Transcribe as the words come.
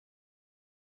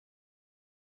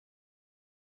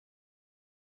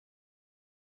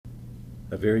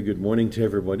A very good morning to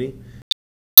everybody.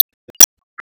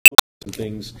 Some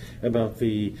things about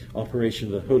the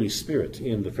operation of the Holy Spirit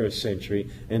in the first century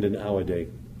and in our day.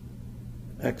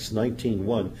 Acts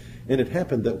 19:1. And it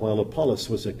happened that while Apollos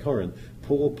was at Corinth,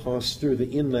 Paul passed through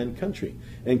the inland country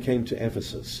and came to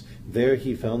Ephesus. There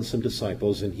he found some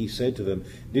disciples, and he said to them,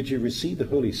 "Did you receive the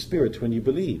Holy Spirit when you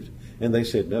believed?" And they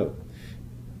said, "No.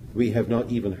 We have not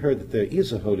even heard that there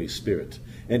is a Holy Spirit."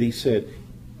 And he said,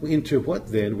 "Into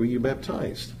what then were you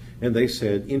baptized?" And they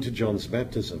said, "Into John's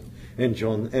baptism."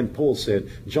 And Paul said,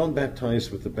 "John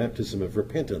baptized with the baptism of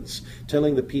repentance,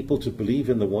 telling the people to believe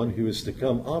in the one who is to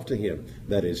come after him,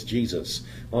 that is Jesus."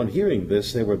 On hearing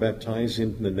this, they were baptized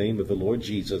in the name of the Lord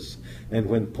Jesus. And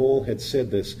when Paul had said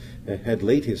this, had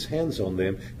laid his hands on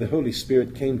them, the Holy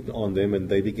Spirit came on them, and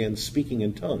they began speaking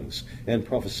in tongues and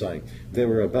prophesying. There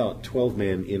were about 12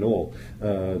 men in all.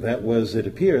 That was, it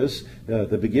appears,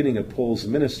 the beginning of Paul's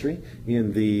ministry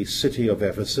in the city of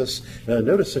Ephesus.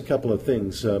 Notice a couple of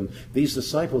things. These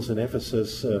disciples in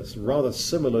Ephesus, rather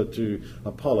similar to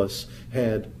Apollos,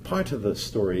 had part of the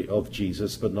story of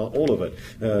Jesus, but not all of it.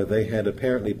 They had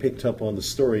apparently picked up on the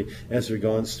story as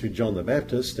regards to John the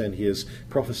Baptist and his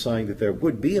prophesying that there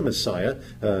would be a Messiah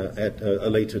at a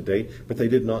later date, but they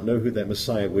did not know who that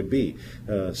Messiah would be.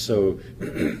 So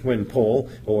when Paul,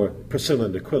 or Priscilla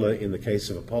and Aquila in the case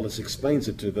of Apollos, explains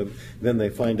it to them, then they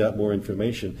find out more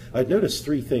information. I've noticed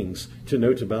three things to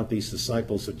note about these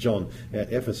disciples of John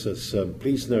at Ephesus.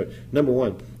 Please note, number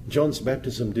one, John's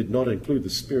baptism did not include the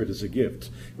Spirit as a gift.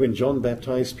 When John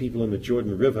baptized people in the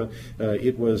Jordan River,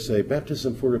 it was a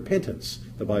baptism for repentance,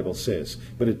 the Bible says,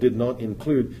 but it did not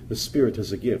include the Spirit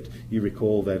as a gift. You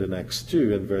recall that in Acts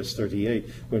 2 and verse 38,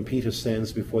 when Peter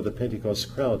stands before the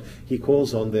Pentecost crowd, he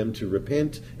calls on them to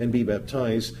repent and be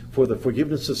baptized for the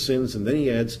forgiveness of sins, and then he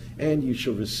adds, "And you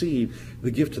shall receive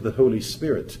the gift of the Holy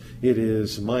Spirit." It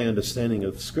is my understanding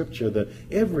of Scripture that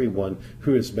everyone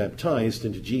who is baptized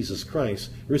into Jesus Christ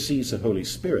receives the Holy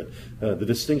Spirit. The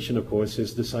distinction, of course,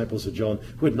 is disciples of John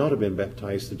would not have been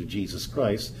baptized into Jesus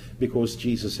Christ because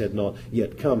Jesus had not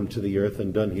yet come to the earth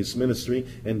and done his ministry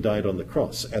and died on the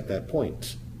cross at that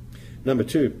point. Number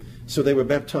two, so they were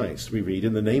baptized, we read,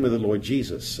 in the name of the Lord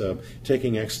Jesus.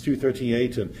 Taking Acts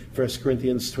 2:38 and 1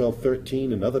 Corinthians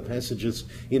 12:13 and other passages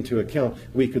into account,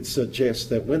 we could suggest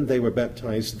that when they were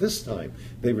baptized this time,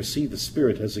 they received the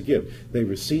Spirit as a gift. They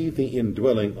received the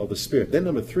indwelling of the Spirit. Then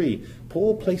number three,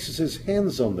 Paul places his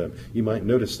hands on them. You might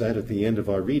notice that at the end of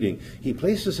our reading. He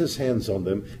places his hands on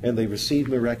them, and they receive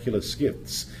miraculous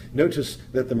gifts. Notice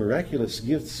that the miraculous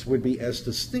gifts would be as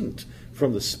distinct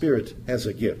from the Spirit as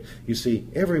a gift. You see,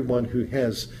 everyone who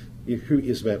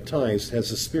is baptized has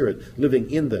the Spirit living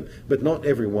in them, but not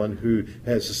everyone who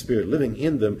has the Spirit living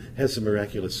in them has the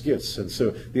miraculous gifts. And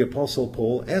so the Apostle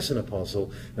Paul, as an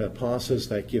apostle, passes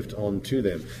that gift on to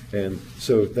them. And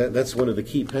so that's one of the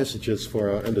key passages for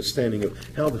our understanding of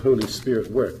how the Holy Spirit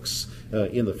works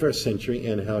in the first century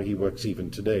and how he works even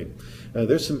today.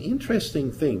 There's some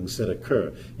interesting things that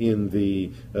occur in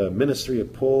the ministry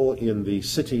of Paul in the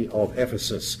city of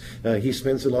Ephesus. He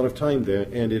spends a lot of time there,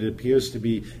 and it appears to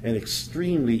be an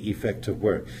extremely effective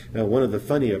work. One of the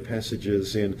funnier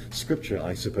passages in Scripture,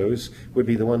 I suppose, would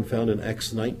be the one found in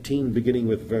Acts 19, beginning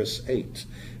with verse 8.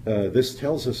 This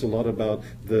tells us a lot about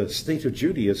the state of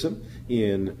Judaism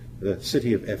in the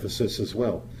city of Ephesus as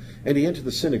well. "And he entered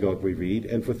the synagogue," we read,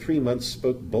 "and for 3 months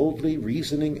spoke boldly,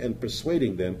 reasoning and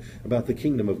persuading them about the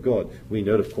kingdom of God." We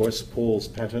note, of course, Paul's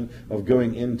pattern of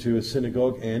going into a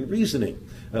synagogue and reasoning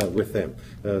with them.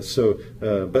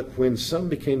 But when some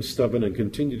became stubborn and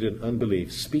continued in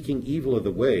unbelief, speaking evil of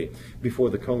the way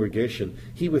before the congregation,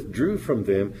 he withdrew from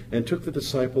them and took the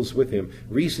disciples with him,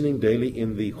 reasoning daily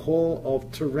in the hall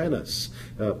of Tyrannus.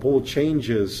 Paul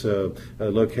changes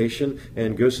location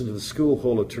and goes into the school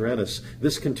hall of Tyrannus.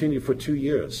 This continued for 2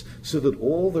 years, so that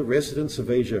all the residents of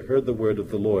Asia heard the word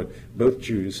of the Lord, both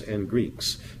Jews and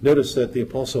Greeks. Notice that the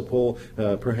Apostle Paul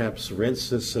perhaps rents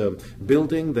this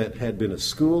building that had been a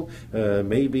school.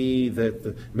 Maybe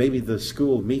the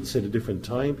school meets at a different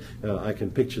time. I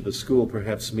can picture the school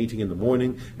perhaps meeting in the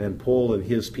morning and Paul and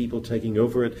his people taking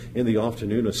over it in the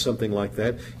afternoon or something like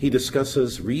that. He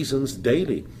discusses reasons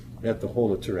daily at the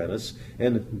hall of Tyrannus,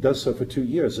 and does so for 2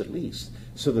 years at least.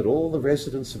 so that all the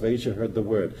residents of Asia heard the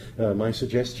word. My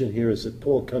suggestion here is that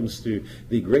Paul comes to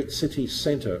the great city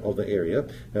center of the area,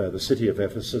 the city of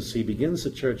Ephesus. He begins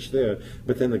the church there,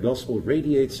 but then the gospel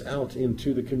radiates out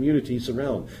into the communities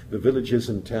around, the villages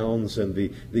and towns and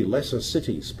the lesser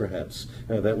cities, perhaps.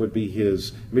 That would be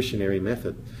his missionary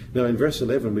method. Now, in verse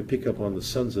 11, we pick up on the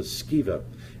sons of Sceva.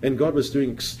 And God was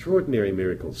doing extraordinary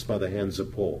miracles by the hands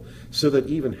of Paul, so that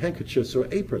even handkerchiefs or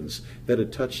aprons that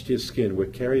had touched his skin were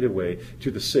carried away to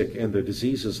the sick, and their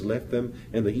diseases left them,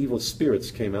 and the evil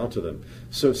spirits came out of them.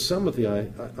 So some of the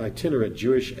itinerant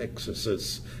Jewish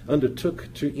exorcists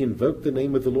undertook to invoke the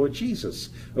name of the Lord Jesus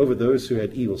over those who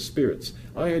had evil spirits.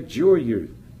 I adjure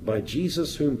you, by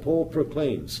Jesus whom Paul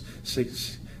proclaims.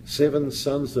 7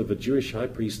 sons of a Jewish high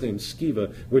priest named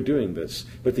Sceva were doing this.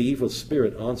 But the evil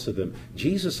spirit answered them,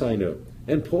 Jesus I know,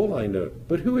 and Paul I know,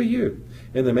 but who are you?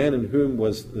 And the man in whom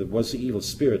was the evil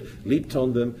spirit leaped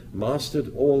on them,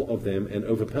 mastered all of them, and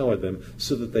overpowered them,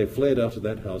 so that they fled out of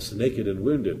that house naked and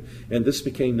wounded. And this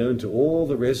became known to all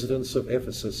the residents of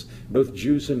Ephesus, both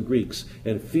Jews and Greeks,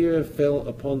 and fear fell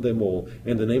upon them all,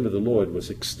 and the name of the Lord was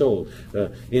extolled.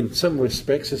 In some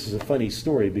respects, this is a funny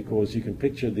story, because you can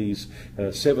picture these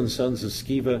 7 sons of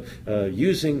Sceva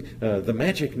using the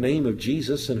magic name of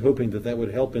Jesus and hoping that that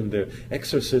would help in their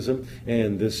exorcism.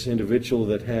 And this individual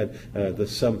that had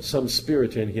some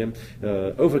spirit in him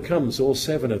overcomes all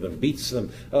 7 of them, beats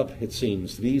them up, it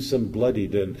seems, leaves them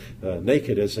bloodied and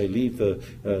naked as they leave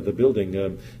the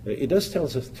building. It does tell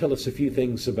us a few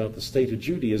things about the state of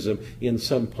Judaism in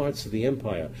some parts of the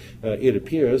empire. It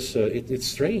appears it's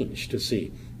strange to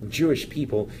see Jewish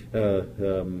people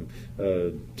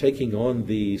taking on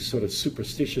these sort of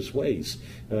superstitious ways.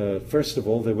 First of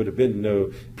all, there would have been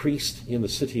no priest in the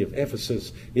city of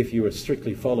Ephesus if you were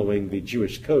strictly following the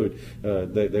Jewish code.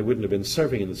 They wouldn't have been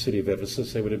serving in the city of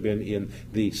Ephesus. They would have been in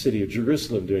the city of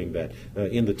Jerusalem doing that,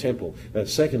 in the temple.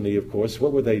 Secondly, of course,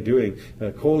 what were they doing?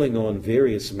 Calling on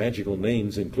various magical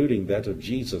names, including that of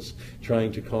Jesus,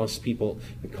 trying to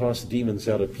cast demons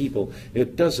out of people.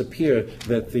 It does appear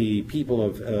that the people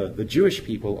of the Jewish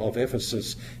people of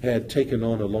Ephesus had taken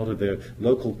on a lot of their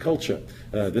local culture.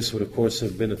 This would, of course,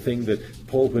 have been a thing that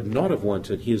Paul would not have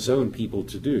wanted his own people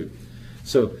to do.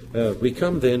 So we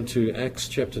come then to Acts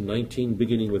chapter 19,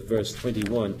 beginning with verse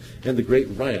 21, and the great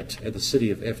riot at the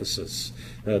city of Ephesus.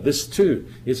 This, too,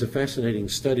 is a fascinating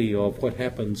study of what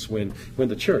happens when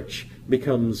the church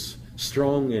becomes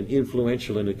strong and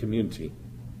influential in a community.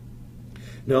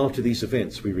 Now after these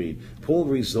events, we read, Paul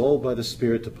resolved by the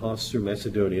Spirit to pass through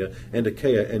Macedonia and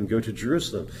Achaia and go to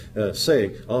Jerusalem,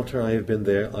 saying, after I have been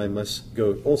there, I must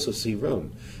go also see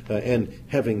Rome. And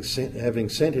having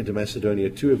sent into Macedonia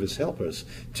 2 of his helpers,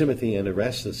 Timothy and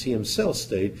Erastus, he himself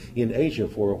stayed in Asia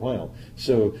for a while.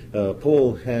 So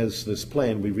Paul has this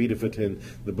plan, we read of it in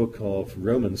the book of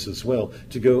Romans as well,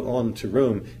 to go on to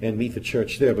Rome and meet the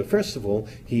church there. But first of all,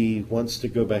 he wants to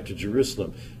go back to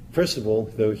Jerusalem. First of all,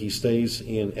 though, he stays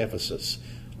in Ephesus.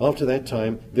 After that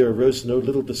time, there arose no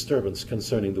little disturbance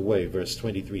concerning the way, verse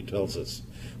 23 tells us.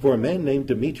 For a man named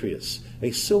Demetrius,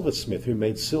 a silversmith who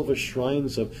made silver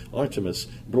shrines of Artemis,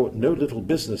 brought no little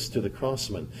business to the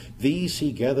craftsmen. These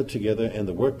he gathered together, and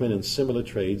the workmen in similar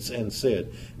trades, and said,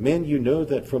 Men, you know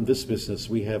that from this business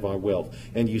we have our wealth.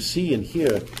 And you see and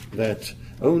hear that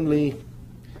only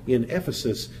in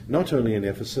Ephesus, not only in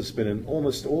Ephesus, but in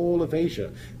almost all of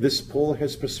Asia, this Paul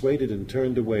has persuaded and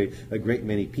turned away a great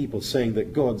many people, saying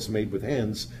that gods made with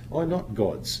hands are not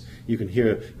gods. You can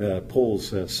hear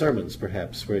Paul's sermons,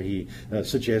 perhaps, where he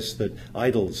suggests that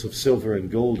idols of silver and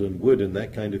gold and wood and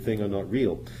that kind of thing are not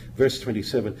real. Verse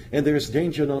 27, and there is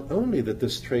danger not only that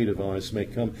this trade of ours may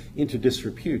come into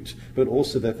disrepute, but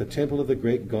also that the temple of the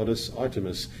great goddess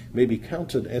Artemis may be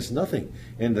counted as nothing,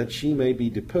 and that she may be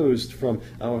deposed from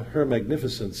her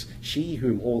magnificence, she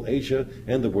whom all Asia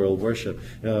and the world worship.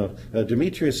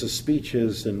 Demetrius' speech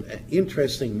is an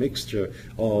interesting mixture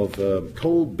of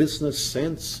cold business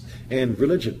sense and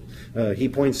religion. He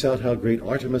points out how great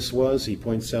Artemis was. He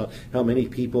points out how many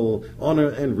people honor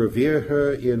and revere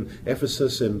her in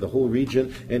Ephesus and the whole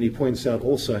region. And he points out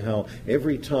also how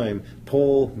every time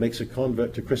Paul makes a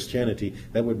convert to Christianity,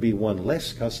 that would be one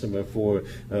less customer for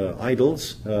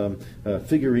idols,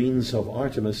 figurines of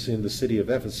Artemis in the city of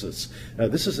Ephesus.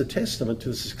 This is a testament to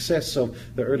the success of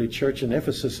the early church in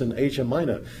Ephesus and Asia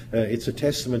Minor. It's a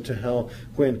testament to how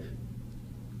when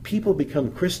people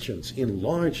become Christians in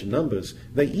large numbers,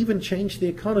 they even change the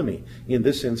economy. In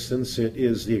this instance, it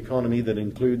is the economy that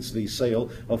includes the sale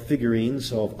of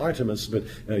figurines of Artemis, but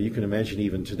you can imagine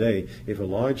even today, if a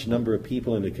large number of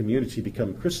people in a community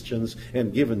become Christians,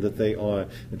 and given that they are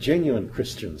genuine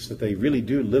Christians, that they really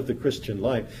do live the Christian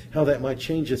life, how that might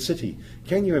change a city.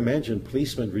 Can you imagine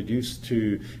policemen reduced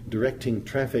to directing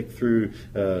traffic through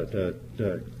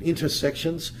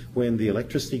intersections when the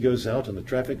electricity goes out and the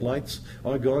traffic lights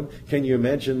are gone? Can you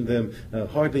imagine them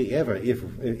hardly ever,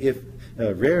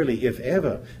 rarely, if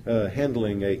ever,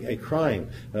 handling a crime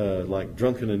like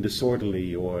drunken and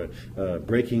disorderly, or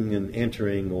breaking and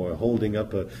entering, or holding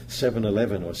up a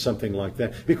 7-Eleven or something like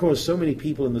that, because so many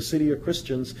people in the city are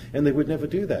Christians and they would never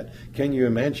do that? Can you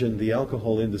imagine the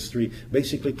alcohol industry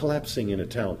basically collapsing in a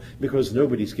town because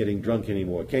nobody's getting drunk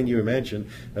anymore? Can you imagine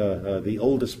the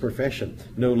oldest profession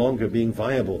no longer being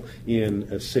viable in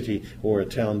a city or a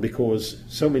town because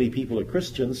so many people are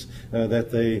Christians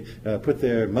that they put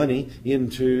their money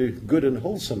into good and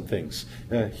wholesome things?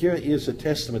 Here is a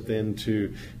testament then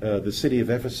to the city of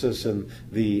Ephesus and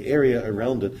the area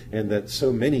around it, and that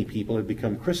so many people had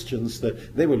become Christians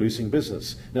that they were losing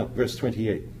business. Now, verse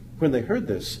 28. When they heard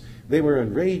this, they were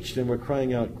enraged and were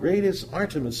crying out, "Great is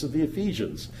Artemis of the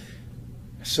Ephesians."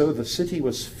 So the city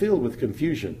was filled with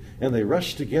confusion, and they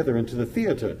rushed together into the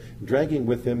theater, dragging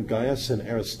with them Gaius and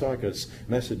Aristarchus,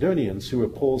 Macedonians, who were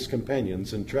Paul's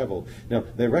companions in travel. Now,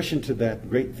 they rush into that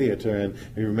great theater, and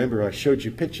you remember I showed you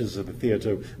pictures of the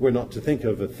theater. We're not to think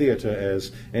of a theater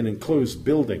as an enclosed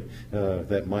building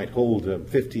that might hold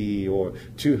 50 or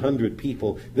 200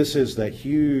 people. This is that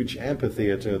huge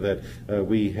amphitheater that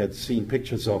we had seen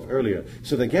pictures of earlier.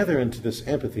 So they gather into this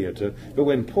amphitheater, but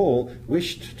when Paul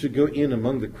wished to go in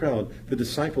among the crowd, the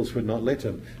disciples would not let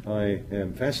him. I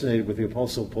am fascinated with the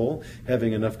Apostle Paul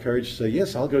having enough courage to say,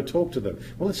 yes, I'll go talk to them.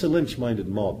 Well, it's a lynch-minded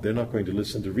mob. They're not going to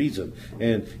listen to reason.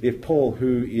 And if Paul,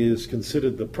 who is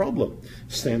considered the problem,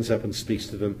 stands up and speaks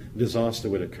to them, disaster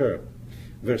would occur.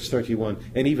 Verse 31,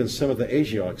 and even some of the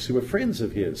Asiarchs, who were friends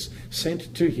of his,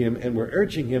 sent to him and were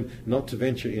urging him not to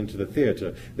venture into the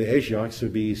theater. The Asiarchs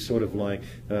would be sort of like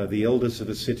the elders of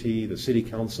the city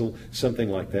council,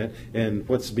 something like that. And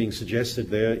what's being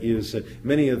suggested there is that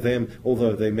many of them,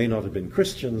 although they may not have been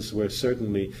Christians, were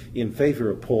certainly in favor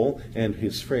of Paul and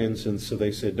his friends, and so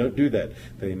they said, don't do that.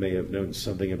 They may have known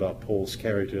something about Paul's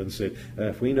character and said,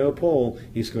 if we know Paul,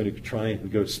 he's going to try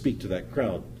and go speak to that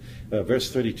crowd.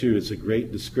 Verse 32 is a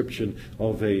great description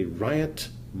of a riot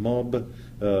mob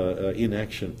in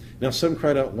action. Now some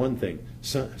cried out one thing,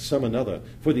 some another,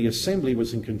 for the assembly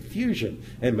was in confusion,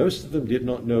 and most of them did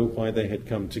not know why they had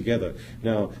come together.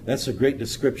 Now that's a great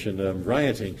description of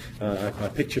rioting. I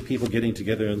picture people getting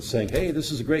together and saying, hey,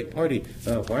 this is a great party.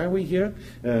 Why are we here?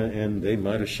 And they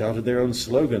might have shouted their own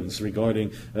slogans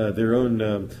regarding their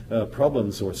own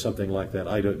problems or something like that.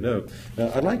 I don't know.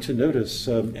 I'd like to notice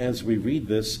as we read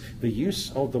this, the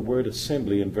use of the word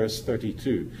assembly in verse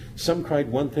 32. Some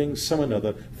cried one thing, some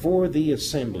another, for the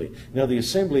assembly. Now the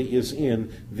assembly is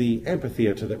in the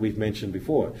amphitheater that we've mentioned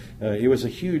before. It was a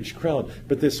huge crowd,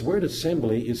 but this word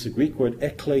assembly is the Greek word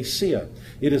ekklesia.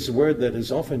 It is a word that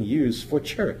is often used for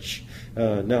church.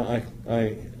 Now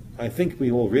I think we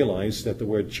all realize that the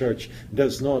word church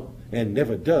does not and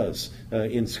never does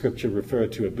in Scripture refer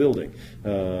to a building.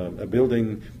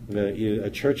 A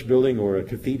church building or a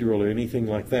cathedral or anything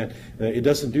like that. It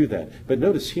doesn't do that. But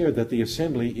notice here that the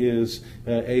assembly is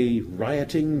a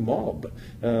rioting mob.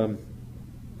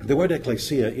 The word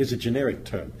ecclesia is a generic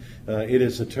term. It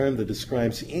is a term that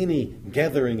describes any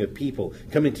gathering of people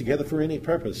coming together for any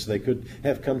purpose. They could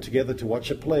have come together to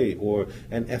watch a play or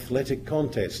an athletic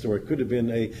contest, or it could have been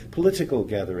a political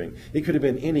gathering. It could have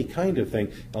been any kind of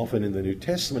thing. Often in the New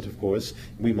Testament, of course,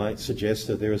 we might suggest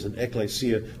that there is an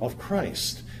ecclesia of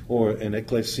Christ, or an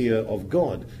ecclesia of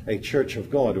God, a church of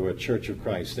God, or a church of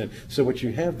Christ. And so what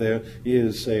you have there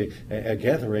is a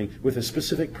gathering with a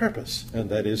specific purpose, and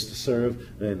that is to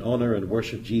serve and honor and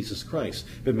worship Jesus Christ.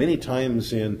 But many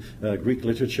times in Greek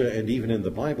literature and even in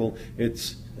the Bible,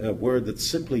 it's a word that's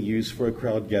simply used for a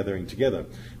crowd gathering together.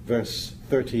 Verse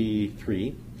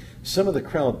 33, some of the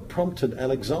crowd prompted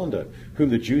Alexander, whom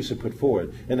the Jews had put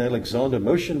forward, and Alexander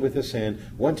motioned with his hand,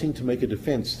 wanting to make a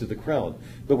defense to the crowd.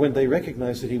 But when they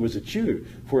recognized that he was a Jew,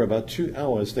 for about 2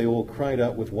 hours they all cried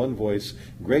out with one voice,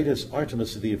 "Great is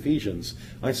Artemis of the Ephesians."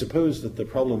 I suppose that the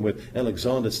problem with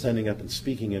Alexander standing up and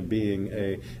speaking and being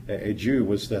a Jew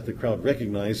was that the crowd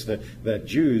recognized that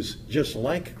Jews, just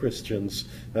like Christians,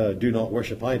 do not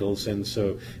worship idols, and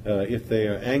so if they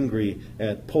are angry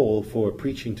at Paul for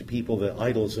preaching to people that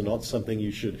idols are not something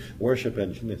you should worship,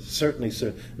 and certainly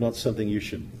not something you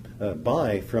should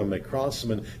buy from a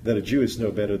craftsman that a Jew is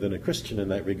no better than a Christian in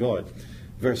that regard.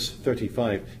 Verse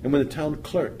 35, and when the town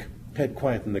clerk had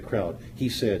quietened the crowd, he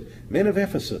said, Men of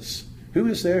Ephesus, who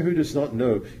is there who does not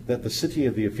know that the city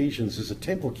of the Ephesians is a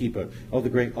temple keeper of the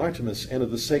great Artemis and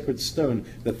of the sacred stone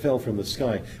that fell from the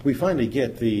sky? We finally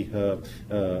get the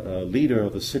leader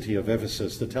of the city of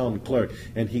Ephesus, the town clerk,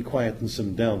 and he quietens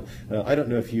them down. I don't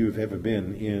know if you've ever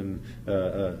been in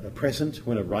present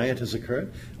when a riot has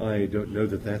occurred. I don't know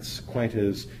that that's quite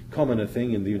as common a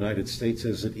thing in the United States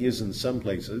as it is in some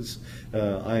places.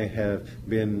 I have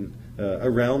been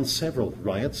around several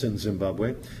riots in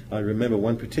Zimbabwe. I remember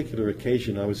one particular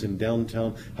occasion. I was in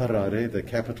downtown Harare, the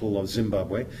capital of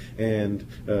Zimbabwe, and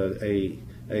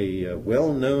a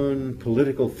well-known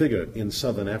political figure in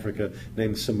southern Africa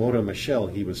named Samora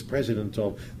Machel, he was president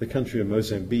of the country of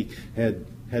Mozambique,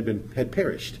 had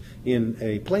perished in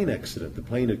a plane accident. The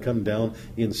plane had come down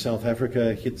in South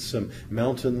Africa, hit some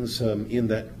mountains in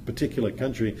that particular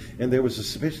country, and there was a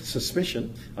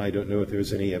suspicion, I don't know if there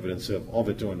was any evidence of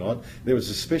it or not, there was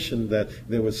a suspicion that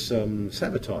there was some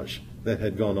sabotage that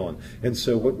had gone on. And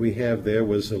so what we have there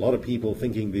was a lot of people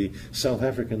thinking the South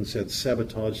Africans had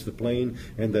sabotaged the plane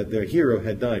and that their hero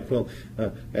had died. Well,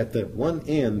 at the one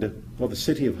end of the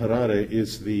city of Harare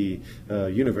is the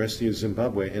University of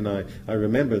Zimbabwe, and I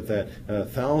remember that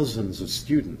thousands of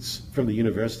students from the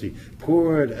university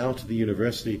poured out to the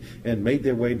university and made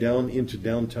their way down into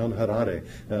downtown Harare.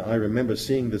 I remember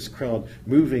seeing this crowd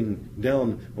moving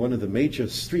down one of the major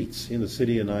streets in the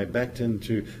city, and I backed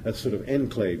into a sort of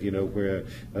enclave, where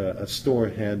a store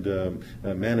had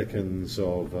mannequins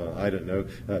of, I don't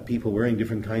know, people wearing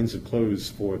different kinds of clothes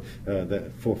for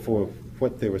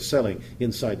what they were selling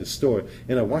inside the store.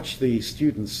 And I watched the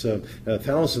students,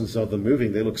 thousands of them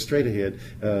moving. They looked straight ahead.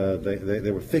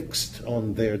 They were fixed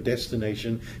on their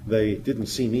destination. They didn't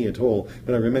see me at all.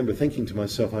 But I remember thinking to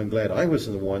myself, I'm glad I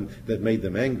wasn't the one that made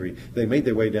them angry. They made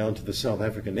their way down to the South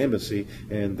African embassy,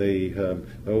 and they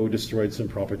destroyed some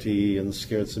property and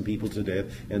scared some people to death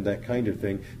and that kind of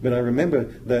thing. But I remember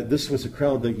that this was a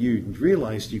crowd that you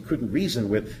realized you couldn't reason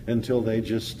with until they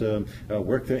just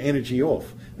worked their energy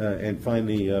off and finally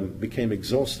became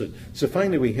exhausted. So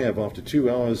finally we have, after 2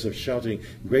 hours of shouting,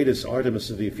 "Greatest Artemis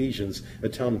of the Ephesians," a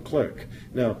town clerk.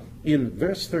 Now, in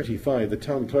verse 35, the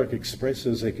town clerk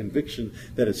expresses a conviction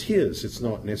that it's his. It's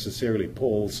not necessarily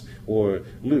Paul's or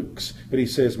Luke's. But he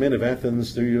says, "Men of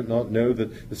Athens, do you not know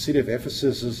that the city of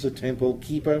Ephesus is the temple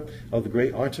keeper of the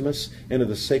great Artemis and of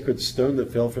the sacred stone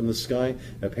that fell from the sky?"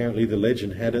 Apparently the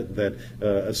legend had it that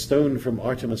a stone from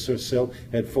Artemis herself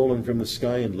had fallen from the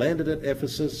sky and landed at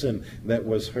Ephesus, and that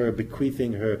was her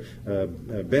bequeathing her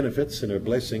benefits and her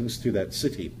blessings to that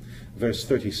city. Verse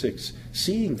 36,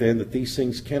 "Seeing then that these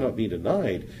things cannot be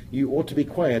denied, you ought to be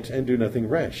quiet and do nothing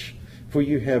rash. For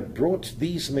you have brought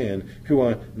these men who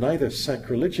are neither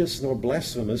sacrilegious nor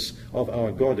blasphemous of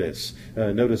our goddess."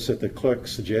 Notice that the clerk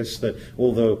suggests that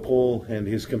although Paul and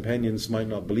his companions might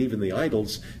not believe in the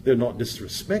idols, they're not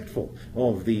disrespectful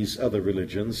of these other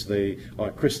religions. They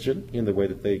are Christian in the way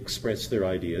that they express their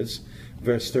ideas.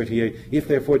 Verse 38, "If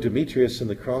therefore Demetrius and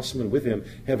the craftsmen with him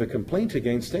have a complaint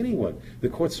against anyone, the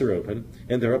courts are open,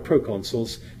 and there are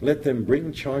proconsuls. Let them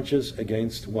bring charges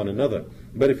against one another.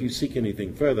 But if you seek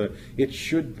anything further, it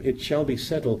shall be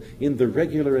settled in the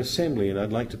regular assembly." And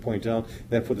I'd like to point out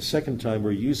that for the second time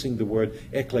we're using the word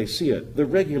ecclesia. The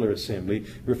regular assembly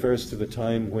refers to the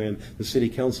time when the city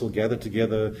council gathered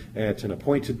together at an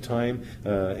appointed time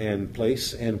and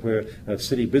place, and where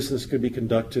city business could be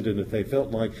conducted, and if they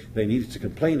felt like they needed to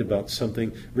complain about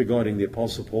something regarding the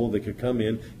Apostle Paul, they could come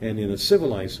in and in a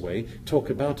civilized way talk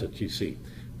about it, you see.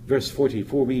 Verse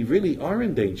 44, "We really are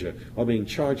in danger of being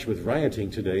charged with rioting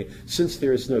today, since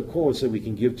there is no cause that we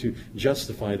can give to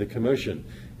justify the commotion."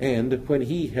 And when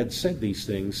he had said these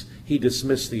things, he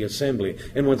dismissed the assembly.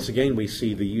 And once again we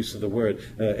see the use of the word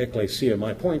ecclesia.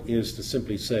 My point is to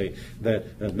simply say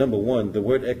that, number one, the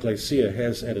word ecclesia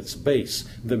has at its base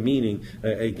the meaning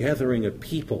a gathering of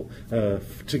people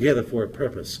together for a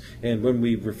purpose. And when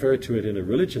we refer to it in a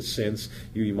religious sense,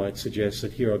 you might suggest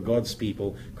that here are God's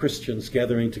people, Christians,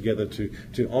 gathering together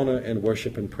to honor and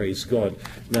worship and praise God.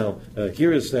 Now,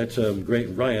 here is that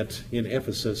great riot in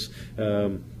Ephesus.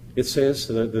 It says,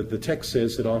 the text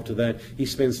says that after that he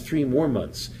spends 3 more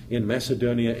months in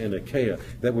Macedonia and Achaia.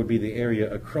 That would be the area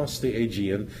across the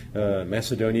Aegean.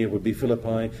 Macedonia would be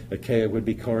Philippi, Achaia would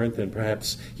be Corinth, and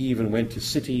perhaps he even went to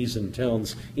cities and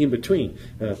towns in between.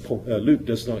 Luke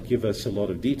does not give us a lot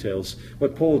of details.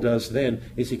 What Paul does then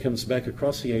is he comes back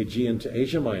across the Aegean to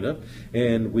Asia Minor,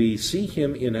 and we see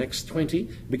him in Acts 20,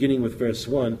 beginning with verse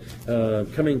 1,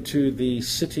 coming to the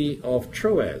city of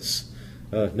Troas.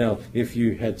 Now, if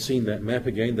you had seen that map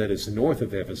again, that is north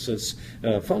of Ephesus.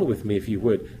 Follow with me, if you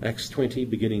would. Acts 20,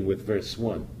 beginning with verse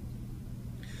 1.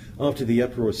 After the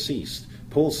uproar ceased,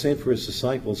 Paul sent for his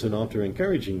disciples, and after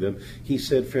encouraging them, he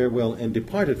said farewell and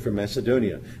departed for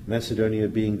Macedonia, Macedonia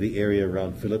being the area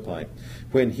around Philippi.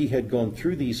 When he had gone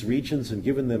through these regions and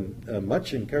given them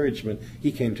much encouragement,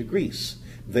 he came to Greece.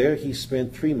 There he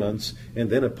spent 3 months, and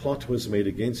then a plot was made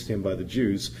against him by the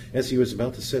Jews as he was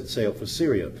about to set sail for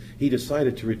Syria. He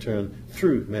decided to return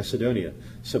through Macedonia.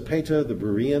 Sopater, the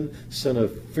Berean, son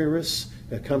of Pyrrhus,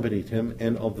 accompanied him,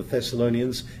 and of the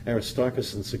Thessalonians,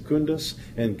 Aristarchus and Secundus,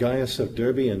 and Gaius of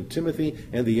Derbe, and Timothy,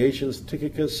 and the Asians,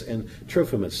 Tychicus and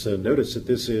Trophimus. Notice that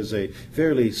this is a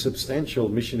fairly substantial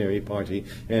missionary party,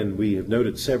 and we have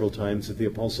noted several times that the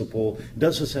Apostle Paul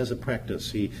does this as a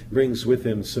practice. He brings with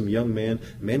him some young men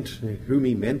whom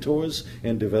he mentors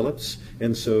and develops,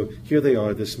 and so here they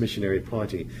are, this missionary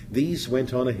party. These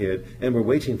went on ahead and were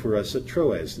waiting for us at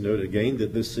Troas. Note again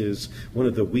that this is one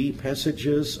of the wee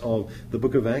passages of the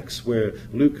book of Acts where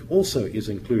Luke also is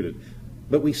included.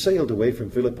 But we sailed away from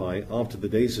Philippi after the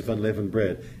days of unleavened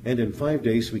bread, and in 5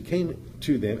 days we came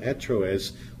to them at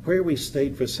Troas, where we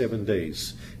stayed for 7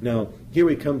 days. Now, here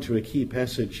we come to a key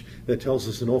passage that tells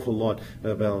us an awful lot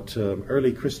about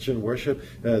early Christian worship.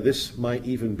 This might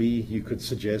even be, you could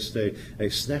suggest, a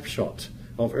snapshot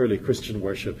of early Christian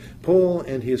worship. Paul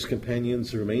and his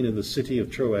companions remain in the city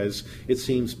of Troas, it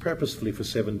seems, purposefully for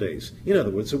 7 days. In other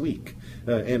words, a week.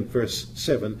 And verse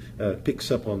 7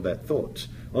 picks up on that thought.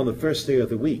 On the first day of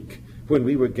the week, when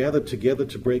we were gathered together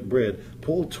to break bread,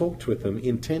 Paul talked with them,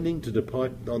 intending to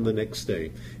depart on the next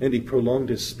day, and he prolonged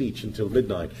his speech until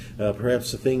midnight.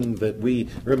 Perhaps the thing that we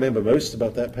remember most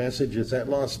about that passage is that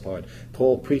last part.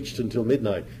 Paul preached until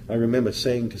midnight. I remember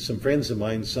saying to some friends of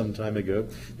mine some time ago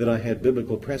that I had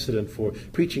biblical precedent for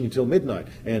preaching until midnight,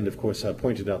 and of course I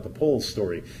pointed out the Paul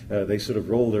story. They sort of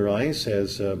roll their eyes,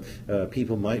 as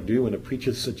people might do when a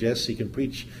preacher suggests he can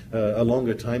preach a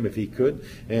longer time if he could,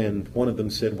 and one of them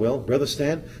said, well, Brother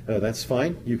Stan, that's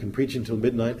fine. You can preach until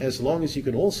midnight as long as you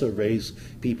can also raise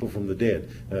people from the dead.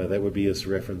 That would be as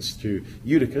reference to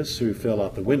Eutychus, who fell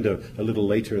out the window a little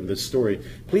later in this story.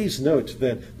 Please note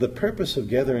that the purpose of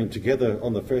gathering together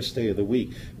on the first day of the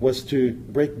week was to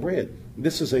break bread.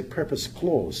 This is a purpose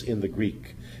clause in the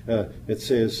Greek. It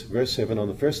says, verse 7, on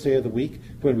the first day of the week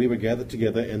when we were gathered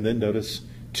together, and then notice,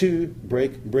 to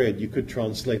break bread. You could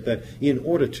translate that in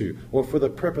order to, or for the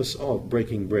purpose of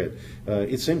breaking bread.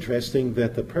 It's interesting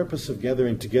that the purpose of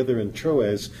gathering together in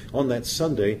Troas on that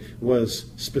Sunday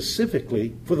was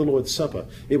specifically for the Lord's Supper.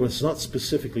 It was not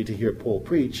specifically to hear Paul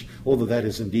preach, although that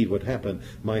is indeed what happened.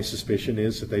 My suspicion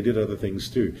is that they did other things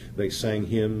too. They sang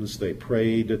hymns, they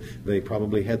prayed, they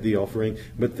probably had the offering,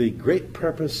 but the great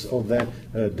purpose of that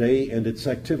day and its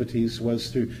activities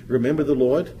was to remember the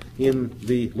Lord in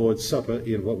the Lord's Supper,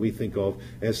 in what we think of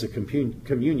as the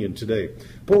communion today.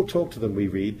 Paul talked to them, we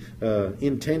read,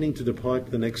 intending to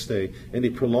depart the next day, and he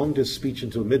prolonged his speech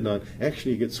until midnight.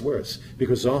 Actually, it gets worse,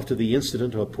 because after the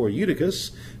incident of poor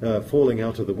Eutychus falling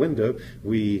out of the window,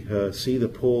 we see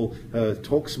that Paul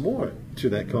talks more to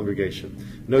that congregation.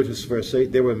 Notice verse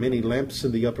 8, there were many lamps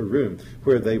in the upper room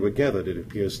where they were gathered. It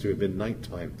appears to have been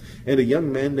nighttime. And a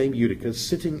young man named Eutychus,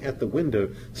 sitting at the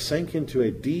window, sank into a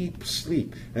deep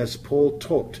sleep as Paul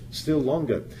talked still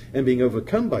longer. And being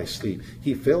overcome by sleep,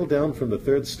 he fell down from the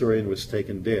 3rd story and was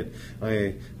taken dead.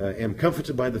 I am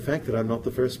comforted by the fact that I'm not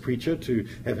the first preacher to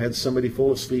have had somebody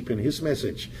fall asleep in his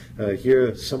message.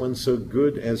 Here, someone so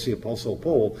good as the Apostle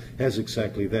Paul has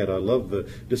exactly that. I love the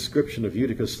description of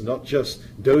Eutychus, not just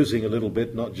dozing a little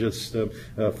bit, not just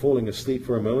falling asleep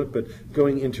for a moment, but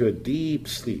going into a deep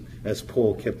sleep as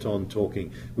Paul kept on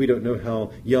talking. We don't know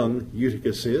how young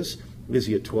Eutychus is. Is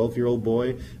he a 12-year-old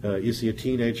boy? Is he a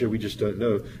teenager? We just don't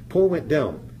know. Paul went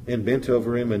down and bent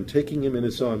over him, and taking him in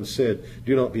his arms said,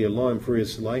 do not be alarmed, for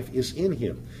his life is in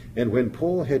him. And when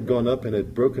Paul had gone up and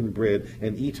had broken bread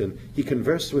and eaten, he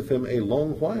conversed with them a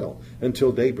long while,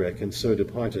 until daybreak, and so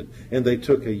departed. And they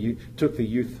took the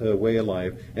youth away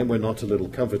alive, and were not a little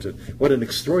comforted. What an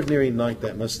extraordinary night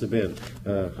that must have been.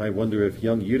 I wonder if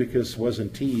young Eutychus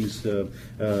wasn't teased a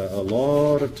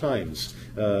lot of times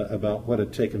about what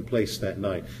had taken place that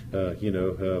night.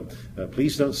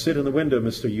 Please don't sit in the window,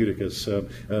 Mr. Eutychus.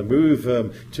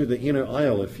 Move to the inner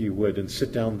aisle, if you would, and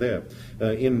sit down there.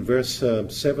 In verse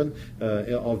 7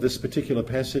 of this particular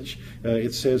passage,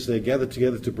 it says they gathered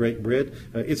together to break bread.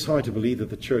 It's hard to believe that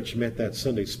the church met that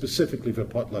Sunday specifically for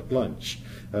potluck lunch.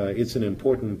 It's an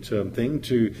important thing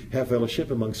to have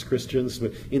fellowship amongst Christians,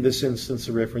 but in this instance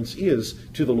the reference is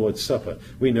to the Lord's Supper.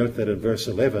 We note that in verse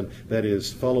 11, that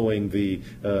is following the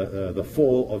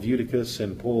fall of Eutychus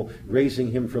and Paul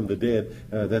raising him from the dead,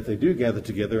 that they do gather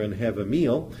together and have a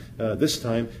meal, this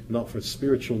time not for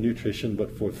spiritual nutrition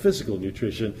but for physical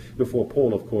nutrition, before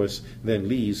Paul, of course, then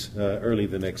leaves early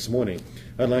the next morning.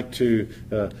 I'd like to,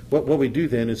 what we do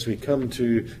then is we come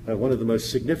to one of the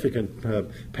most significant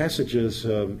passages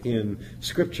in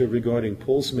Scripture regarding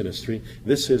Paul's ministry.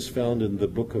 This is found in the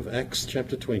book of Acts,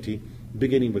 chapter 20,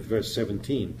 beginning with verse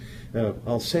 17.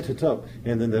 I'll set it up,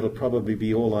 and then that'll probably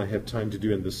be all I have time to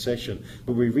do in this session.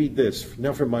 But we read this.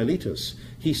 Now from Miletus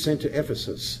he sent to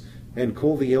Ephesus, and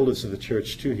called the elders of the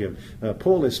church to him.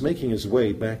 Paul is making his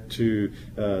way back to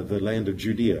the land of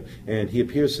Judea, and he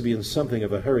appears to be in something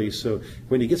of a hurry. So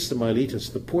when he gets to Miletus,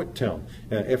 the port town,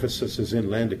 Ephesus is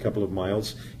inland a couple of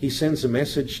miles, he sends a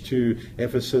message to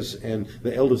Ephesus, and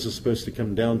the elders are supposed to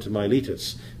come down to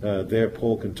Miletus. There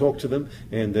Paul can talk to them,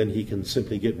 and then he can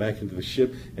simply get back into the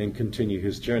ship and continue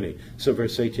his journey. So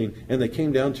verse 18, and they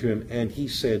came down to him, and he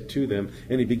said to them,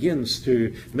 and he begins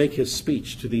to make his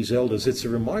speech to these elders. It's a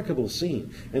remarkable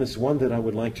scene, and it's one that I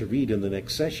would like to read in the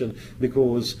next session,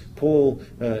 because Paul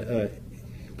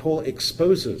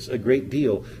exposes a great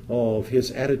deal of his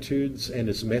attitudes and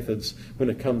his methods when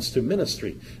it comes to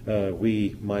ministry.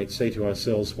 We might say to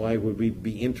ourselves, why would we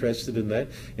be interested in that?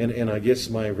 And I guess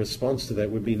my response to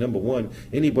that would be, number one,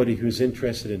 anybody who's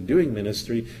interested in doing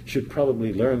ministry should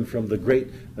probably learn from the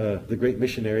great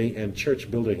missionary and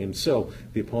church builder himself,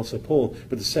 the Apostle Paul.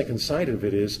 But the second side of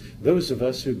it is those of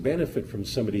us who benefit from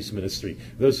somebody's ministry,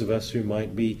 those of us who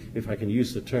might be, if I can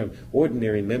use the term,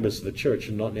 ordinary members of the church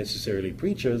and not necessarily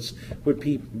preachers, would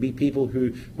be people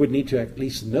who would need to at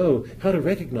least know how to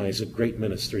recognize a great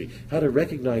ministry, how to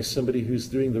recognize somebody who's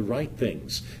doing the right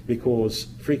things. Because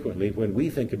frequently when we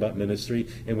think about ministry,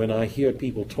 and when I hear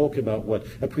people talk about what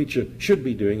a preacher should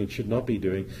be doing and should not be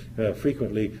doing,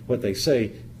 frequently what they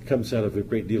say comes out of a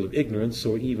great deal of ignorance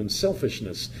or even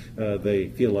selfishness. They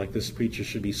feel like this preacher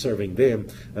should be serving them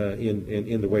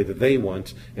in the way that they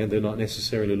want, and they're not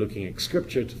necessarily looking at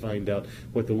Scripture to find out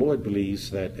what the Lord believes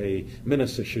that a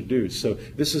minister should do. So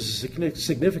this is a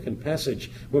significant passage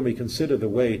when we consider the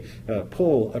way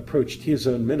Paul approached his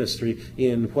own ministry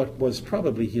in what was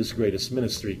probably his greatest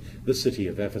ministry, the city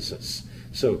of Ephesus.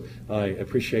 So I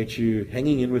appreciate you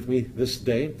hanging in with me this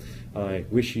day. I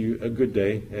wish you a good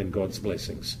day and God's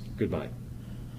blessings. Goodbye.